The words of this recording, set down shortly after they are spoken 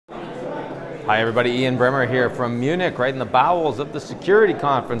Hi everybody, Ian Bremmer here from Munich, right in the bowels of the security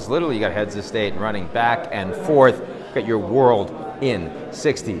conference. Literally, you got heads of state running back and forth. Got your world in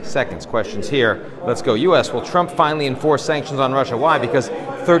 60 seconds. Questions here. Let's go. US, will Trump finally enforce sanctions on Russia? Why? Because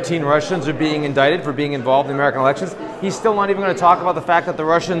 13 Russians are being indicted for being involved in American elections. He's still not even going to talk about the fact that the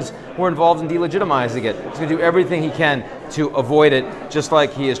Russians were involved in delegitimizing it. He's going to do everything he can to avoid it, just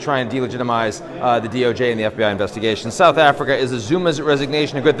like he is trying to delegitimize the DOJ and the FBI investigation. South Africa, is Zuma's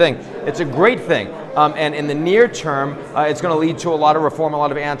resignation a good thing? It's a great thing. And in the near term, it's going to lead to a lot of reform, a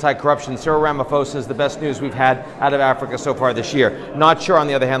lot of anti-corruption. Cyril Ramaphosa is the best news we've had out of Africa so far this year. Not sure, on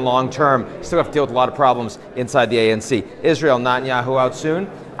the other hand, long term. Still have to deal with a lot of problems inside the ANC. Israel, Netanyahu out soon.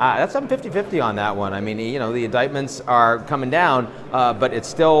 That's I'm 50-50 on that one. I mean, you know, the indictments are coming down, but it's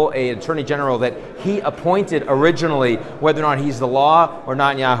still an attorney general that he appointed originally. Whether or not he's the law or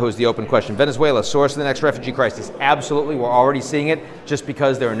Netanyahu is the open question. Venezuela, source of the next refugee crisis. Absolutely, we're already seeing it just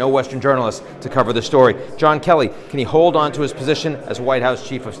because there are no Western journalists to cover the story. John Kelly, can he hold on to his position as White House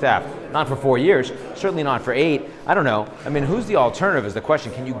Chief of Staff? Not for 4 years, certainly not for 8. I don't know. I mean, who's the alternative is the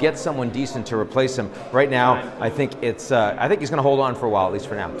question. Can you get someone decent to replace him? Right now, I think he's going to hold on for a while, at least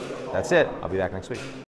for now. That's it. I'll be back next week.